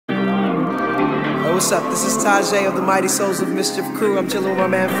what's up? This is Tajay of the Mighty Souls of Mischief crew. I'm chilling with my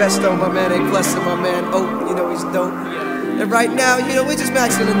man Festo, my man A Plus, and my man Oak. You know he's dope. And right now, you know, we're just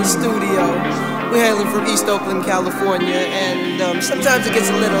maxing in the studio. We're hailing from East Oakland, California, and sometimes it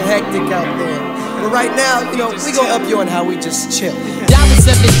gets a little hectic out there. But right now, you know, we gon' up you on how we just chill. Dial with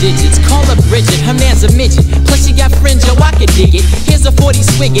 7 digits, call up Bridget, her man's a midget. Plus she got fringe, yo, I can dig it. Here's a 40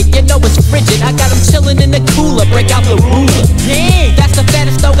 swig it, you know it's frigid. I got him chillin' in the cooler, break out the ruler. Dang, that's the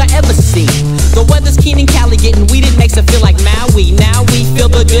fattest dog I ever seen. The weather's keen in Cali, getting weeded makes it feel like Maui. Now we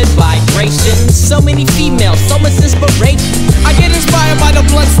feel the good vibrations. So many females, so much inspiration. I get inspired by the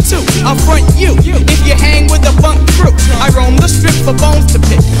blunts too. I'll front you if you hang with the funk crew. I roam the strip for bones to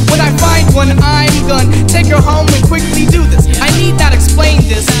pick. When I find one, I'm gonna take her home and quickly do this. I need not explain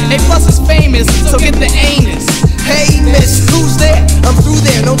this. A plus is famous, so get the anus. Hey miss, who's there? I'm through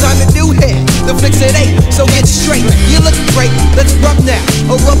there, no time to do hair. The fix at 8, so get straight. You look great, let's rub now.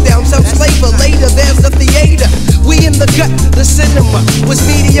 Or rub down some flavor. Later there's the theater. We in the gut, the cinema was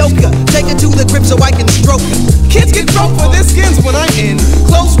mediocre. Take her to the grip so I can stroke her. Kids get broke for their skins when I'm in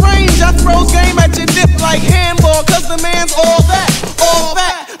close range. I throw game at your dip like handball, cause the man's all that, all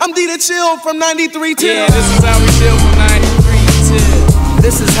that. I'm D to chill from 93 till. Yeah, this is how we chill from 93 till.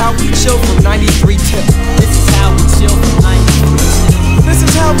 This is how we chill from 93 till. This is how we chill from 93 till. This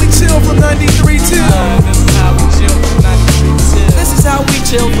is how we chill from 93 till. This is how we chill from 93 till. This is how we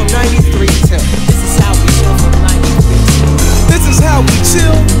chill from 93 till. This is how we chill from 93 till. This is how we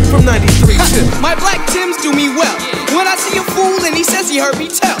chill from 93 till. My black Tims do me well. When I see a fool and he says he heard me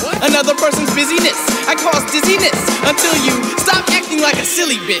tell another person's busyness, I cause dizziness until you stop acting like a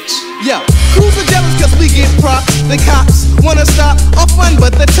silly bitch. Yo, crews are jealous cause we get props. The cops wanna stop our fun,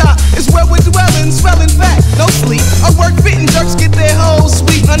 but the top is where we're dwelling, swelling fat, no sleep. I work fit and jerks get their hoes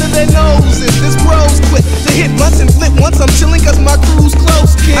sweet under their noses. This bros quit to hit once and flip once. I'm chilling cause my crew's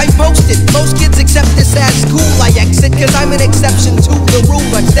close, kid. I posted, most kids accept this as cool. I exit cause I'm an exception to the rule.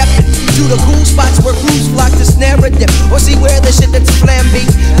 I'm stepping to the cool spots where crews flock to snare a dip. Or see where the shit that's plan B,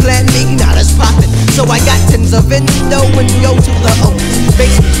 not as poppin'. So I got tins of endo and go to the O's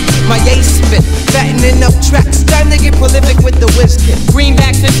basement. My ace spit, fattening up tracks. Time to get prolific with the whiskey.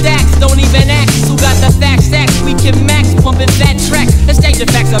 Greenbacks and stacks, don't even ask. Who got the facts? Stacks, we can max, pumping fat tracks. Exchange the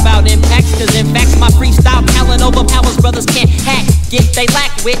facts about impacts, cause in facts my freestyle talent overpowers brothers can't hack. Get they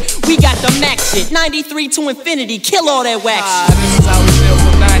lack wit, we got the max shit. 93 to infinity, kill all that wax. This is how we chill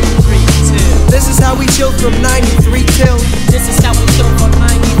from 93 till. This is how we chill from 93 till. This is how we chill from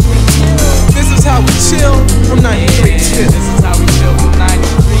 93 till. This is how we chill from 93 till. This is how we chill from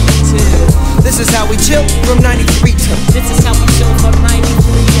 93 till. This is how we chill from 93 till. This is how we chill from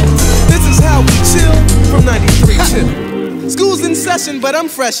 93 till. This is how we chill from 93 till. School's in session, but I'm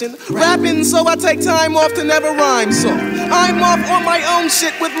freshin'. Rapping, so I take time off to never rhyme. So I'm off on my own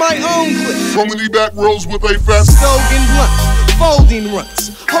shit with my own clip. Comedy back rows with a fast Stogan blunt, folding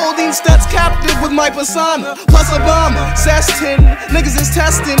runs, holding stunts captive with my persona. Plus Obama, sass 10, niggas is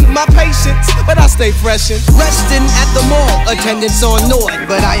testing my patience, but I stay freshin'. Resting at the mall, attendance on Nord.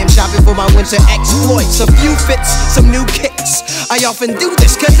 But I am shopping for my winter exploits. A few fits, some new kicks. I often do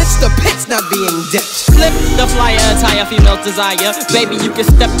this cause it's the pits not being dipped. Flip the flyer, attire female desire. Baby, you can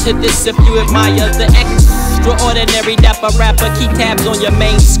step to this if you admire the extraordinary dapper rapper. Keep tabs on your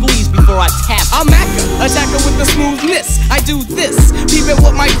main squeeze before I tap. I'm Macca, attacker with the smoothness. I do this, peep at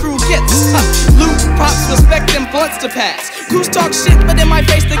what my crew gets. Loot, props, respect, and blunts to pass. Crews talk shit, but in my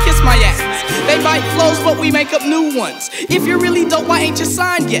face they kiss my ass. They bite flows, but we make up new ones. If you're really dope, why ain't you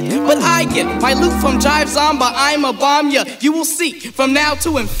signed yet? But I get my loot from Jive Zomba. I'm a bomb ya. You will see from now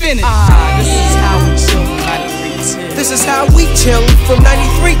to infinity. This is how we chill from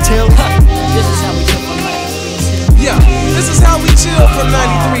 93 till. This is how we chill from 93 till. This is how we chill from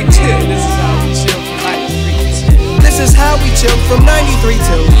 93 till. Yeah, this is how we chill from 93 till. This is how we chill from 93 till. This is how we chill from 93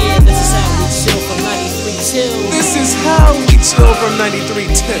 till. Yeah, this is how we chill from 93 till. This is how we chill from 93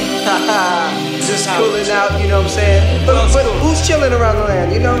 till. Just cooling out, you know what I'm saying? But who's chilling around the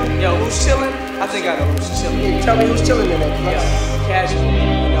land, you know? Yo, who's chilling? I think I know who's chilling. Yeah, tell me who's chilling in there. Yeah, casual,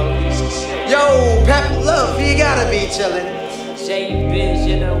 you know, he's chilling. Yo, Pep Love, he gotta be chilling. Jay Biz,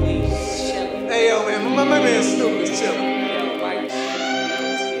 you know, we chillin'. Hey yo man, my man Snoop is chilling.